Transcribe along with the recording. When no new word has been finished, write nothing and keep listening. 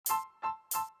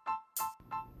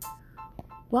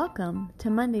Welcome to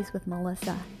Mondays with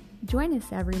Melissa. Join us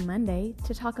every Monday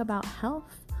to talk about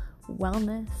health,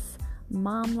 wellness,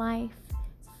 mom life,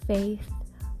 faith,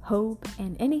 hope,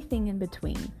 and anything in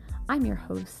between. I'm your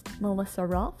host, Melissa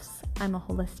Rolfs. I'm a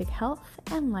holistic health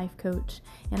and life coach,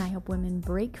 and I help women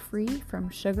break free from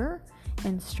sugar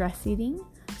and stress eating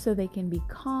so they can be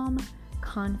calm,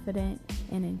 confident,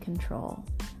 and in control.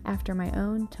 After my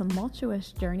own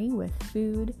tumultuous journey with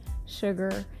food,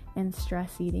 sugar, and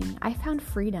stress eating, I found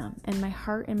freedom, and my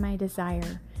heart and my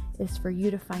desire is for you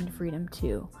to find freedom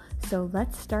too. So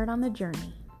let's start on the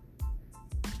journey.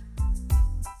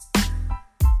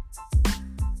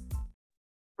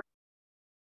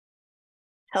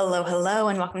 Hello,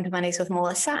 and welcome to Mondays with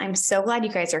Melissa. I'm so glad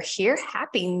you guys are here.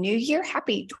 Happy New Year.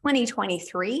 Happy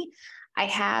 2023. I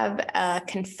have a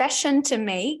confession to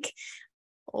make.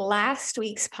 Last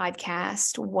week's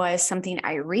podcast was something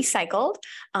I recycled.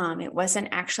 It wasn't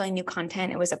actually new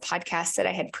content. It was a podcast that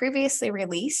I had previously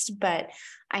released, but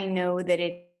I know that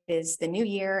it is the new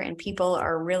year and people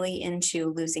are really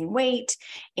into losing weight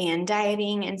and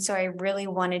dieting. And so I really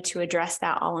wanted to address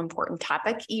that all important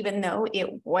topic, even though it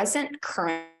wasn't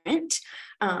current.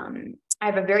 I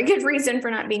have a very good reason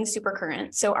for not being super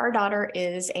current. So our daughter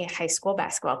is a high school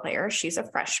basketball player. She's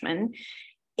a freshman.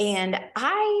 And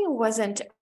I wasn't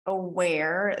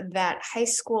aware that high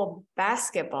school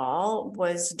basketball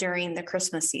was during the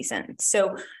Christmas season.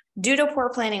 So due to poor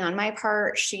planning on my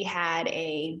part, she had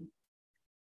a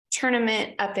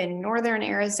tournament up in northern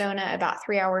Arizona, about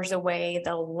 3 hours away.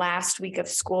 The last week of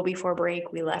school before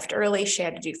break, we left early. She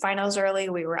had to do finals early.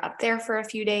 We were up there for a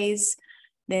few days.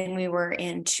 Then we were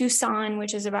in Tucson,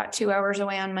 which is about 2 hours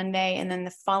away on Monday. And then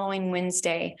the following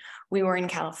Wednesday, we were in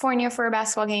California for a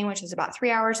basketball game, which is about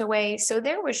 3 hours away. So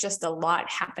there was just a lot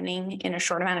happening in a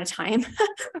short amount of time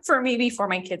for me before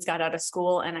my kids got out of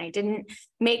school. And I didn't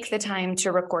make the time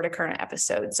to record a current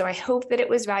episode. So I hope that it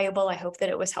was valuable. I hope that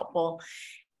it was helpful.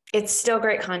 It's still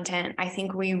great content. I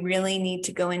think we really need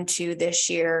to go into this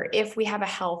year, if we have a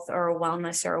health or a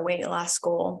wellness or a weight loss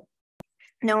goal,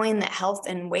 knowing that health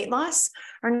and weight loss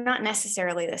are not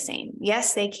necessarily the same.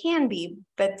 Yes, they can be,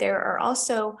 but there are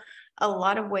also a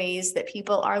lot of ways that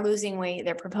people are losing weight,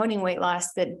 they're promoting weight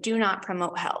loss that do not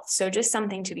promote health. So just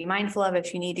something to be mindful of.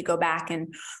 If you need to go back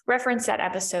and reference that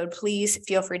episode, please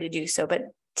feel free to do so. But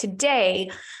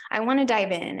today, I want to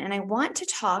dive in and I want to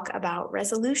talk about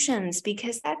resolutions,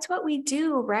 because that's what we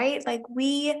do, right? Like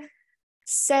we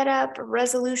set up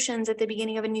resolutions at the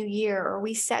beginning of a new year, or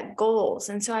we set goals.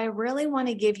 And so I really want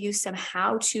to give you some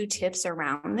how-to tips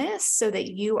around this so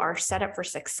that you are set up for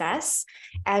success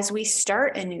as we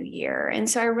start a new year. And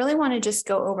so I really want to just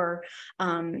go over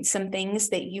some things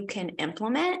that you can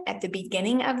implement at the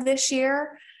beginning of this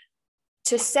year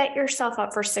to set yourself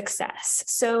up for success.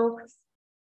 So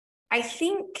I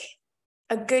think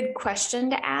a good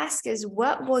question to ask is,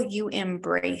 what will you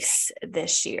embrace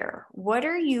this year? What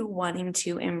are you wanting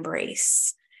to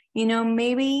embrace? You know,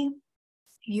 maybe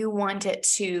you want it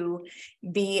to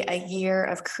be a year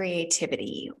of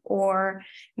creativity, or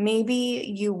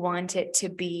maybe you want it to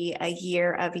be a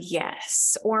year of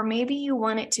yes, or maybe you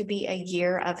want it to be a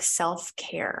year of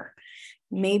self-care.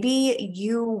 Maybe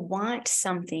you want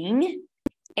something,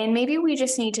 and maybe we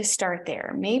just need to start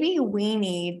there. Maybe we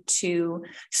need to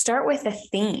start with a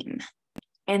theme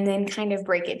and then kind of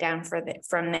break it down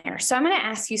from there. So I'm going to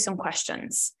ask you some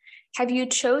questions. Have you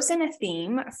chosen a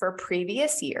theme for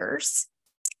previous years?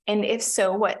 And if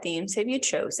so, what themes have you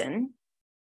chosen?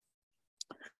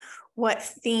 What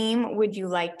theme would you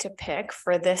like to pick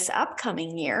for this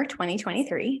upcoming year,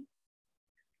 2023?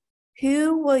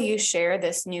 Who will you share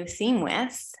this new theme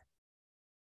with?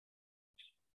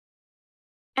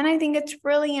 And I think it's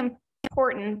really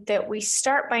important that we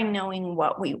start by knowing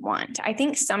what we want. I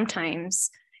think sometimes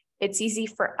it's easy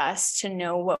for us to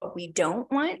know what we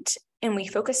don't want, and we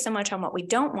focus so much on what we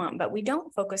don't want, but we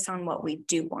don't focus on what we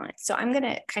do want. So I'm going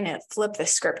to kind of flip the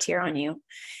script here on you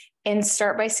and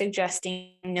start by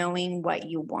suggesting knowing what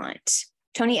you want.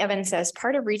 Tony Evans says,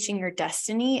 part of reaching your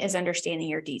destiny is understanding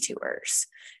your detours.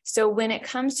 So when it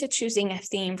comes to choosing a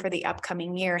theme for the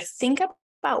upcoming year, think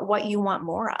about what you want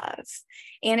more of.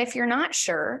 And if you're not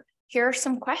sure, here are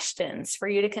some questions for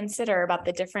you to consider about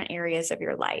the different areas of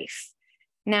your life.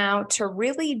 Now, to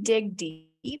really dig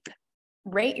deep,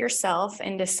 rate yourself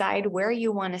and decide where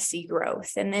you want to see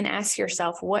growth. And then ask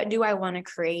yourself, what do I want to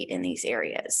create in these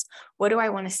areas? What do I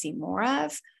want to see more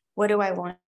of? What do I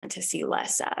want to see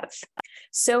less of?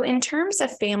 So in terms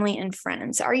of family and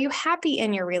friends, are you happy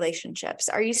in your relationships?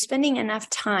 Are you spending enough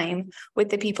time with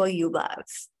the people you love?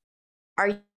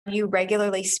 Are you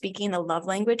regularly speaking the love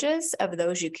languages of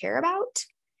those you care about?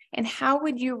 And how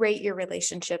would you rate your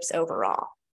relationships overall?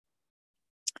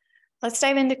 Let's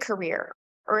dive into career.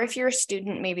 Or if you're a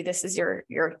student, maybe this is your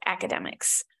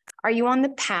academics. Are you on the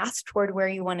path toward where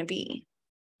you want to be?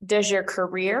 Does your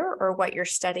career or what you're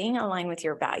studying align with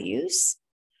your values?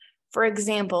 For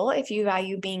example, if you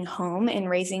value being home and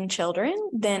raising children,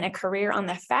 then a career on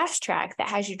the fast track that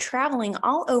has you traveling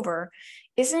all over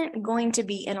isn't going to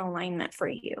be in alignment for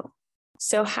you.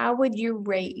 So how would you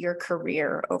rate your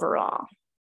career overall?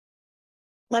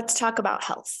 Let's talk about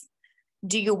health.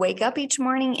 Do you wake up each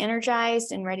morning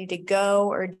energized and ready to go,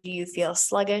 or do you feel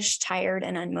sluggish, tired,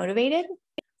 and unmotivated?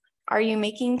 Are you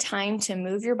making time to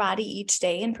move your body each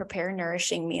day and prepare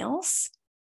nourishing meals?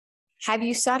 Have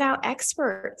you sought out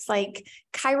experts like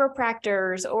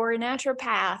chiropractors or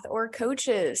naturopath or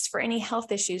coaches for any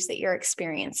health issues that you're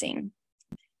experiencing?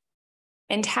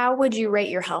 And how would you rate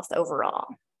your health overall?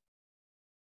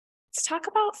 Let's talk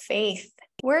about faith.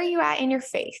 Where are you at in your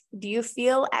faith? Do you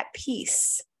feel at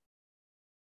peace?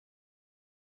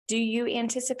 Do you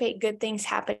anticipate good things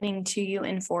happening to you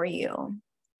and for you?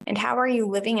 And how are you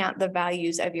living out the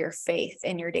values of your faith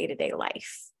in your day-to-day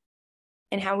life?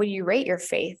 And how would you rate your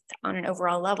faith on an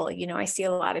overall level? I see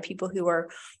a lot of people who are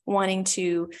wanting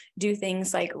to do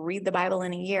things like read the Bible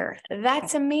in a year.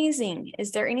 That's amazing.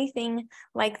 Is there anything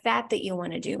like that you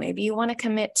want to do? Maybe you want to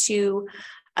commit to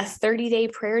a 30-day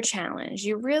prayer challenge.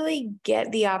 You really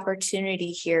get the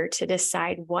opportunity here to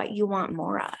decide what you want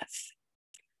more of.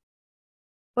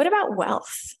 What about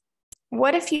wealth?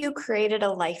 What if you created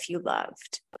a life you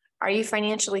loved? Are you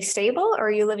financially stable, or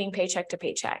are you living paycheck to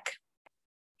paycheck?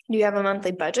 Do you have a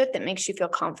monthly budget that makes you feel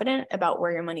confident about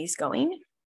where your money's going?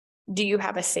 Do you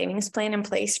have a savings plan in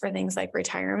place for things like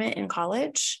retirement and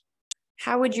college?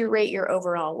 How would you rate your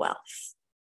overall wealth?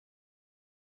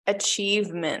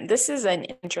 Achievement. This is an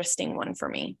interesting one for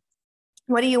me.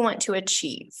 What do you want to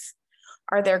achieve?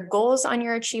 Are there goals on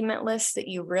your achievement list that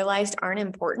you realized aren't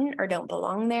important or don't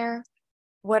belong there?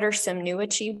 What are some new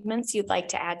achievements you'd like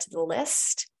to add to the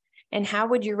list? And how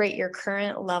would you rate your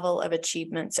current level of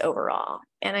achievements overall?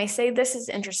 And I say this is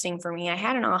interesting for me. I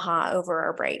had an aha over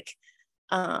our break.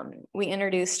 We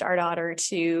introduced our daughter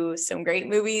to some great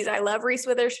movies. I love Reese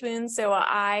Witherspoon. So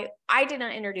I did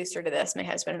not introduce her to this. My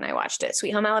husband and I watched it.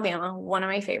 Sweet Home Alabama, one of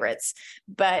my favorites.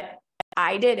 But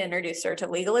I did introduce her to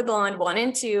Legally Blonde 1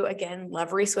 and 2. Again,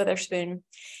 love Reese Witherspoon.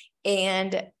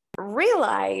 And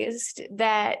realized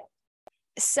that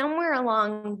somewhere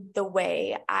along the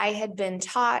way, I had been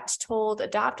taught, told,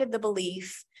 adopted the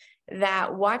belief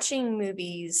that watching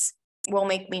movies will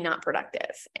make me not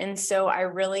productive. And so I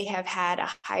really have had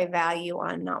a high value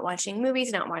on not watching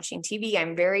movies, not watching TV.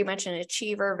 I'm very much an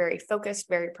achiever, very focused,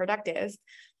 very productive.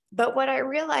 But what I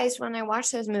realized when I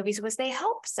watched those movies was they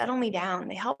help settle me down.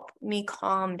 They help me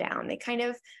calm down. They kind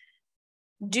of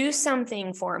do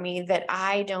something for me that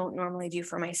I don't normally do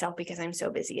for myself because I'm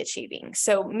so busy achieving.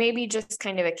 So maybe just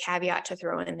kind of a caveat to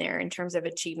throw in there in terms of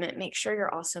achievement. Make sure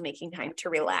you're also making time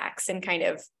to relax and kind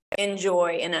of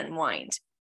enjoy and unwind,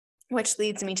 which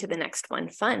leads me to the next one,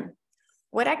 fun.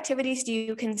 What activities do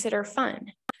you consider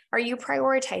fun? Are you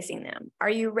prioritizing them? Are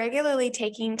you regularly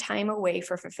taking time away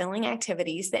for fulfilling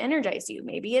activities that energize you?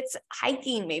 Maybe it's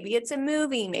hiking, maybe it's a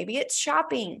movie, maybe it's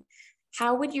shopping.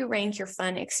 How would you rank your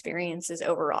fun experiences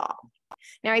overall?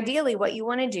 Now, ideally, what you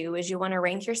want to do is you want to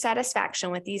rank your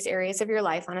satisfaction with these areas of your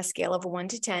life on a scale of 1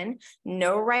 to 10.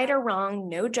 No right or wrong,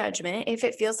 no judgment. If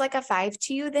it feels like a 5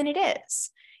 to you, then it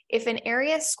is. If an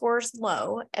area scores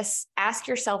low, ask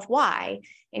yourself why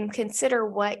and consider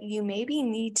what you maybe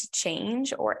need to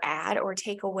change or add or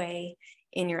take away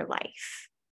in your life.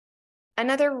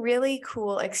 Another really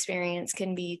cool experience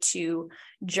can be to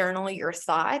journal your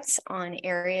thoughts on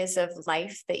areas of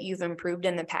life that you've improved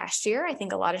in the past year. I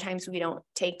think a lot of times we don't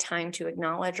take time to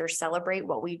acknowledge or celebrate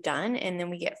what we've done, and then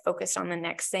we get focused on the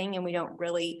next thing and we don't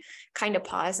really kind of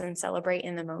pause and celebrate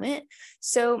in the moment.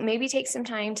 So maybe take some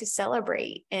time to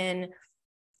celebrate and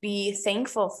be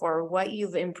thankful for what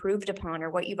you've improved upon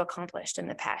or what you've accomplished in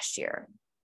the past year.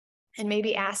 And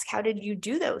maybe ask, how did you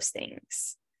do those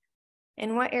things?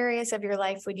 And what areas of your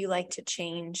life would you like to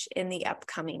change in the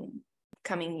upcoming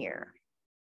year?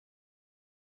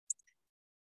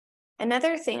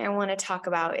 Another thing I want to talk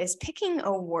about is picking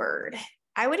a word.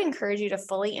 I would encourage you to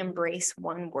fully embrace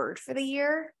one word for the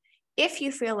year if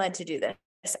you feel led to do this.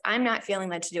 I'm not feeling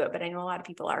led to do it, but I know a lot of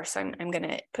people are, so I'm going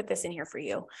to put this in here for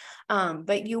you.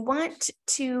 But you want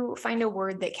to find a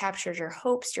word that captures your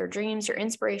hopes, your dreams, your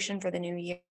inspiration for the new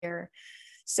year.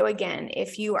 So again,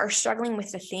 if you are struggling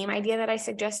with the theme idea that I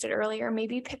suggested earlier,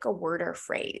 maybe pick a word or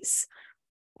phrase.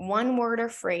 One word or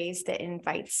phrase that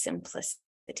invites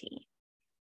simplicity.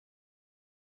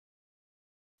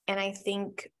 And I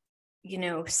think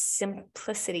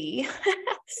simplicity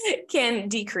can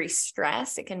decrease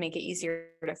stress. It can make it easier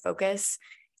to focus,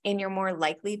 and you're more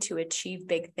likely to achieve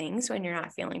big things when you're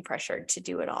not feeling pressured to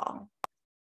do it all.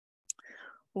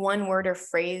 One word or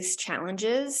phrase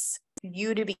challenges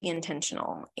you to be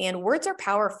intentional, and words are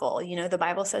powerful. The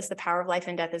Bible says the power of life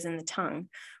and death is in the tongue.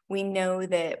 We know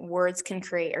that words can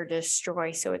create or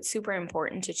destroy, so it's super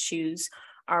important to choose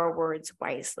our words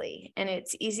wisely. And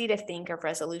it's easy to think of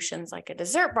resolutions like a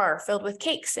dessert bar filled with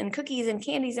cakes and cookies and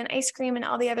candies and ice cream and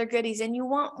all the other goodies, and you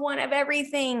want one of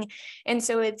everything. And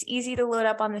so it's easy to load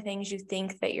up on the things you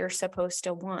think that you're supposed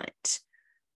to want.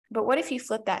 But what if you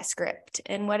flip that script?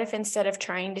 And what if instead of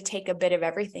trying to take a bit of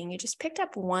everything, you just picked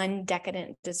up one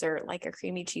decadent dessert like a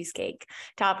creamy cheesecake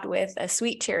topped with a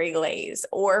sweet cherry glaze?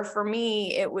 Or for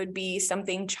me, it would be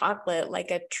something chocolate,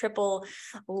 like a triple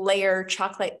layer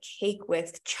chocolate cake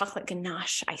with chocolate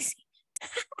ganache icing.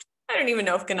 I don't even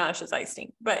know if ganache is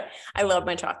icing, but I love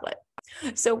my chocolate.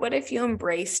 So what if you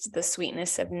embraced the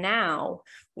sweetness of now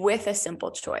with a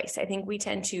simple choice? I think we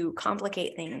tend to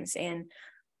complicate things, and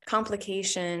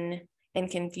complication and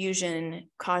confusion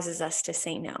causes us to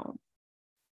say no.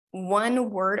 One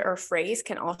word or phrase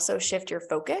can also shift your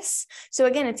focus. So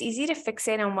again, it's easy to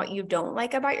fixate on what you don't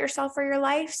like about yourself or your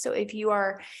life. So if you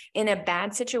are in a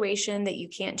bad situation that you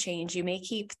can't change, you may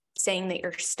keep saying that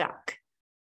you're stuck.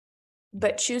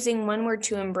 But choosing one word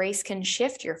to embrace can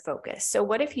shift your focus. So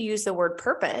what if you use the word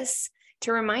purpose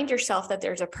to remind yourself that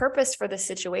there's a purpose for the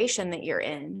situation that you're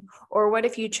in? Or what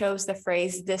if you chose the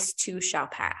phrase, this too shall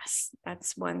pass?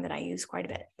 That's one that I use quite a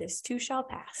bit. This too shall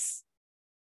pass.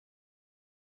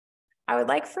 I would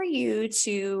like for you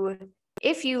to,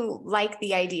 if you like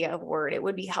the idea of word, it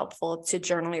would be helpful to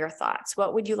journal your thoughts.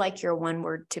 What would you like your one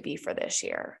word to be for this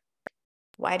year?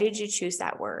 Why did you choose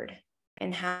that word?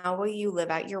 And how will you live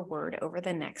out your word over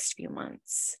the next few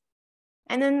months?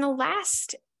 And then the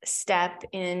last step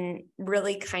in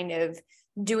really kind of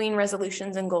doing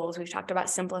resolutions and goals, we've talked about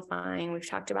simplifying, we've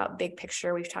talked about big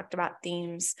picture, we've talked about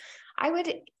themes. I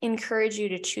would encourage you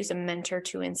to choose a mentor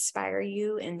to inspire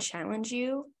you and challenge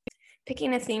you.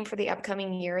 Picking a theme for the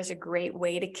upcoming year is a great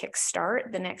way to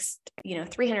kickstart the next,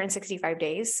 365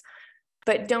 days.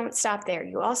 But don't stop there.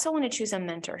 You also want to choose a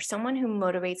mentor, someone who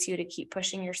motivates you to keep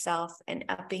pushing yourself and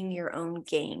upping your own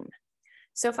game.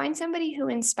 So find somebody who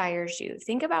inspires you.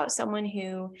 Think about someone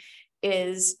who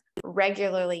is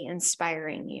regularly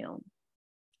inspiring you.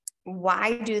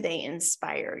 Why do they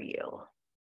inspire you?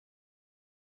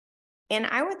 And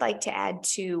I would like to add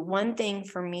to one thing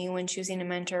for me when choosing a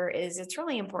mentor is it's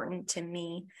really important to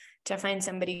me to find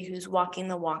somebody who's walking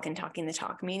the walk and talking the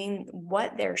talk, meaning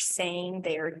what they're saying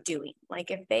they are doing.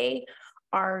 Like if they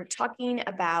are talking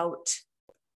about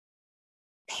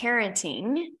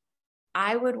parenting,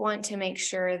 I would want to make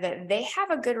sure that they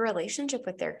have a good relationship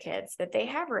with their kids, that they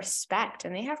have respect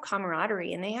and they have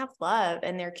camaraderie and they have love,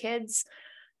 and their kids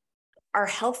are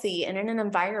healthy and in an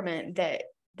environment that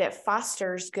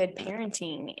fosters good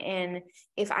parenting. And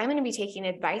if I'm going to be taking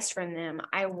advice from them,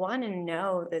 I want to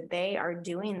know that they are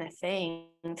doing the thing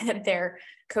that they're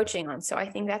coaching on. So I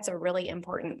think that's a really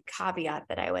important caveat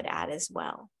that I would add as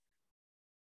well.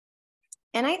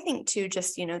 And I think too,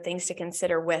 just, things to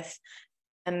consider with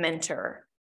a mentor.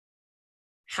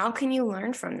 How can you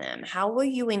learn from them? How will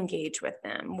you engage with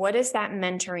them? What does that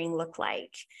mentoring look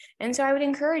like? And so I would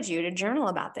encourage you to journal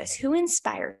about this. Who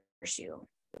inspires you?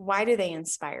 Why do they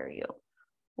inspire you?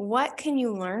 What can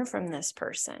you learn from this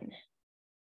person?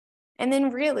 And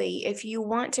then really, if you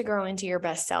want to grow into your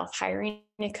best self, hiring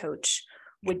a coach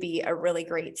would be a really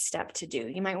great step to do.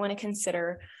 You might want to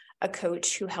consider a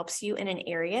coach who helps you in an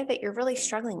area that you're really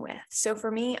struggling with. So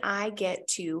for me, I get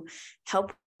to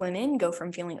help women go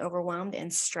from feeling overwhelmed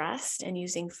and stressed and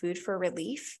using food for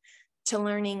relief to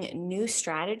learning new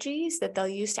strategies that they'll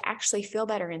use to actually feel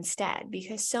better instead.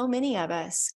 Because so many of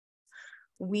us,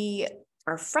 we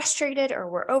are frustrated or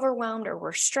we're overwhelmed or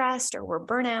we're stressed or we're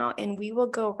burnout, and we will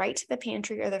go right to the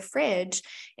pantry or the fridge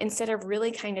instead of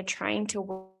really kind of trying to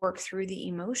work through the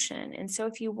emotion. And so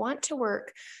if you want to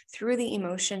work through the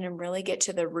emotion and really get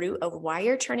to the root of why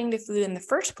you're turning to food in the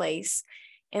first place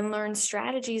and learn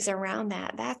strategies around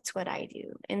that, that's what I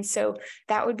do. And so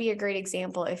that would be a great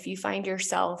example if you find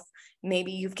yourself,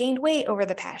 maybe you've gained weight over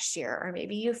the past year, or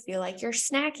maybe you feel like you're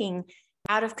snacking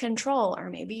out of control,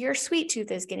 or maybe your sweet tooth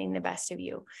is getting the best of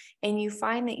you, and you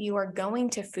find that you are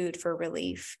going to food for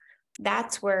relief.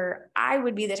 That's where I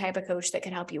would be the type of coach that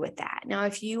could help you with that. Now,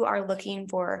 if you are looking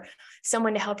for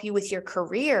someone to help you with your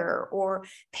career or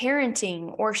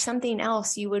parenting or something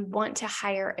else, you would want to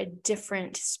hire a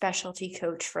different specialty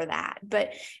coach for that.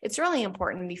 But it's really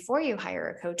important before you hire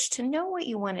a coach to know what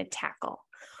you want to tackle.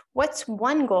 What's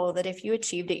one goal that if you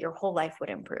achieved it, your whole life would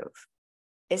improve?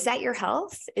 Is that your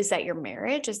health? Is that your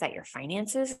marriage? Is that your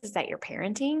finances? Is that your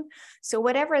parenting? So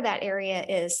whatever that area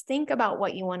is, think about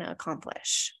what you want to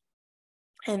accomplish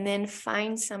and then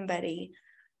find somebody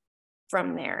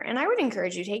from there. And I would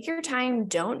encourage you, take your time.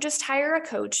 Don't just hire a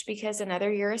coach because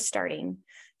another year is starting.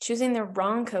 Choosing the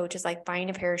wrong coach is like buying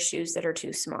a pair of shoes that are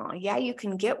too small. Yeah, you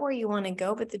can get where you want to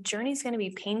go, but the journey is going to be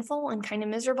painful and kind of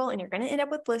miserable, and you're going to end up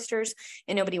with blisters,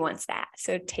 and nobody wants that.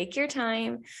 So take your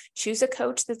time, choose a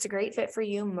coach that's a great fit for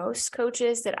you. Most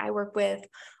coaches that I work with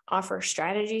offer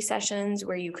strategy sessions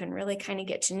where you can really kind of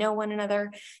get to know one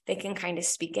another. They can kind of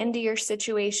speak into your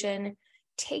situation.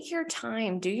 Take your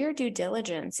time, do your due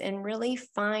diligence, and really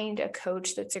find a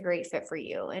coach that's a great fit for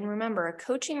you. And remember, a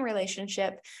coaching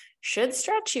relationship should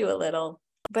stretch you a little,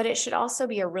 but it should also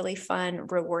be a really fun,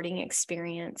 rewarding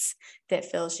experience that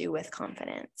fills you with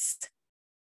confidence.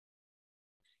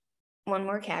 One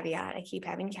more caveat. I keep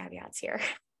having caveats here.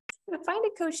 Find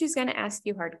a coach who's going to ask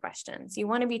you hard questions. You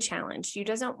want to be challenged. You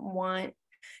don't want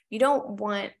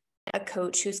a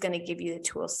coach who's going to give you the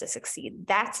tools to succeed.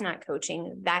 That's not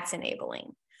coaching. That's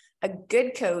enabling. A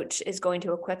good coach is going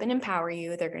to equip and empower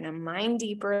you. They're going to mine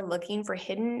deeper, looking for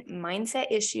hidden mindset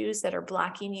issues that are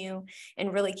blocking you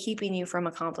and really keeping you from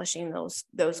accomplishing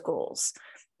those goals.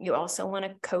 You also want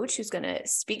a coach who's going to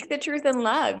speak the truth in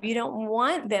love. You don't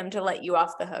want them to let you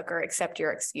off the hook or accept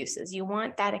your excuses. You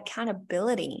want that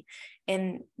accountability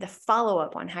and the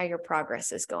follow-up on how your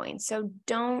progress is going. So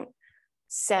don't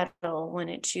settle when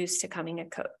it chooses to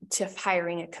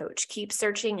hiring a coach. Keep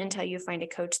searching until you find a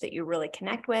coach that you really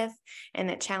connect with and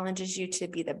that challenges you to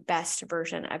be the best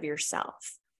version of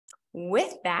yourself.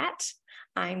 With that,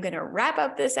 I'm going to wrap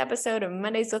up this episode of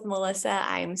Mondays with Melissa.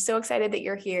 I'm so excited that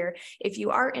you're here. If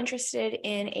you are interested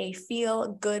in a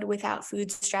feel good without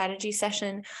food strategy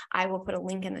session, I will put a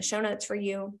link in the show notes for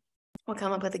you. We'll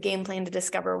come up with a game plan to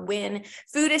discover when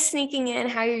food is sneaking in,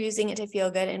 how you're using it to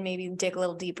feel good, and maybe dig a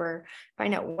little deeper,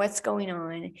 find out what's going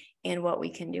on and what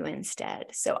we can do instead.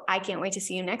 So I can't wait to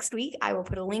see you next week. I will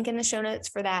put a link in the show notes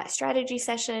for that strategy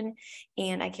session,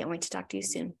 and I can't wait to talk to you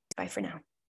soon. Bye for now.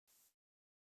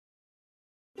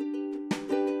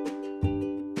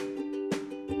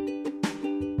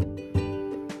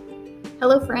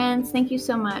 Hello, friends. Thank you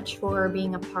so much for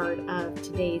being a part of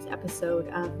today's episode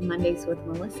of Mondays with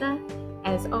Melissa.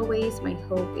 As always, my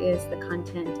hope is the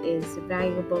content is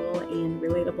valuable and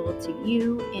relatable to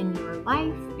you in your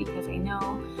life, because I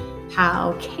know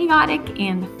how chaotic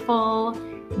and full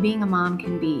being a mom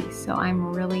can be. So I'm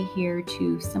really here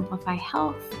to simplify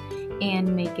health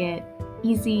and make it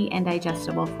easy and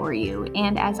digestible for you.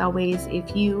 And as always,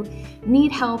 if you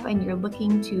need help and you're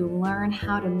looking to learn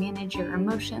how to manage your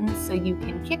emotions so you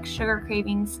can kick sugar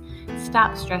cravings,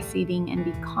 stop stress eating, and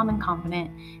be calm and confident,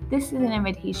 this is an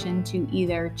invitation to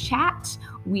either chat.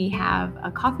 We have a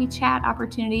coffee chat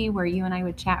opportunity where you and I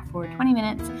would chat for 20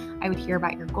 minutes. I would hear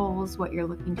about your goals, what you're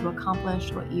looking to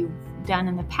accomplish, what you've done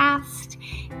in the past,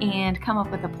 and come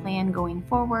up with a plan going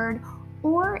forward.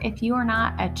 Or if you are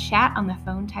not a chat on the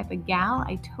phone type of gal,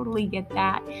 I totally get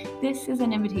that. This is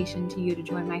an invitation to you to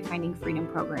join my Finding Freedom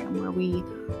program, where we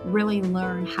really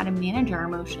learn how to manage our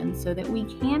emotions so that we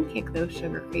can kick those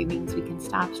sugar cravings, we can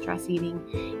stop stress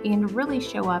eating, and really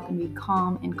show up and be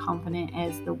calm and confident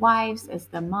as the wives, as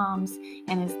the moms,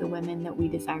 and as the women that we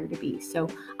desire to be. So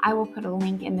I will put a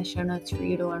link in the show notes for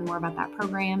you to learn more about that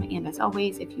program. And as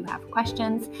always, if you have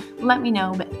questions, let me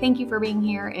know. But thank you for being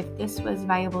here. If this was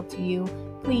valuable to you,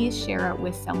 please share it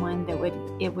with someone that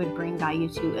it would bring value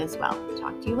to as well.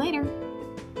 Talk to you later.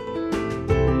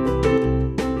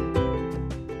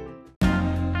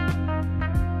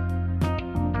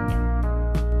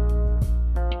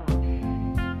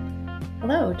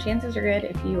 Hello, chances are good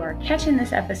if you are catching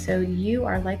this episode, you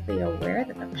are likely aware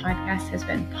that the podcast has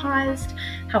been paused.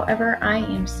 However, I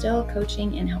am still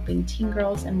coaching and helping teen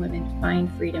girls and women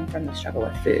find freedom from the struggle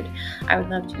with food. I would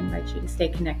love to invite you to stay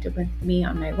connected with me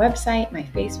on my website, my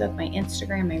Facebook, my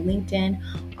Instagram, my LinkedIn.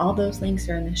 All those links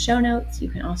are in the show notes. You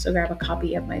can also grab a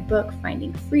copy of my book,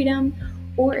 Finding Freedom.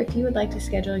 Or if you would like to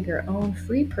schedule your own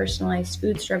free personalized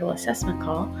food struggle assessment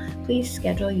call, please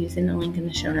schedule using the link in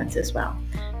the show notes as well.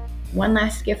 One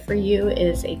last gift for you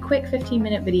is a quick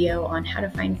 15-minute video on how to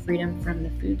find freedom from the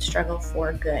food struggle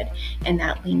for good, and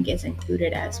that link is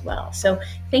included as well. So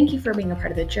thank you for being a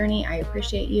part of the journey. I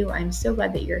appreciate you. I'm so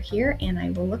glad that you're here, and I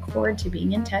will look forward to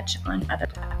being in touch on other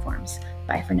platforms.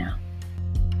 Bye for now.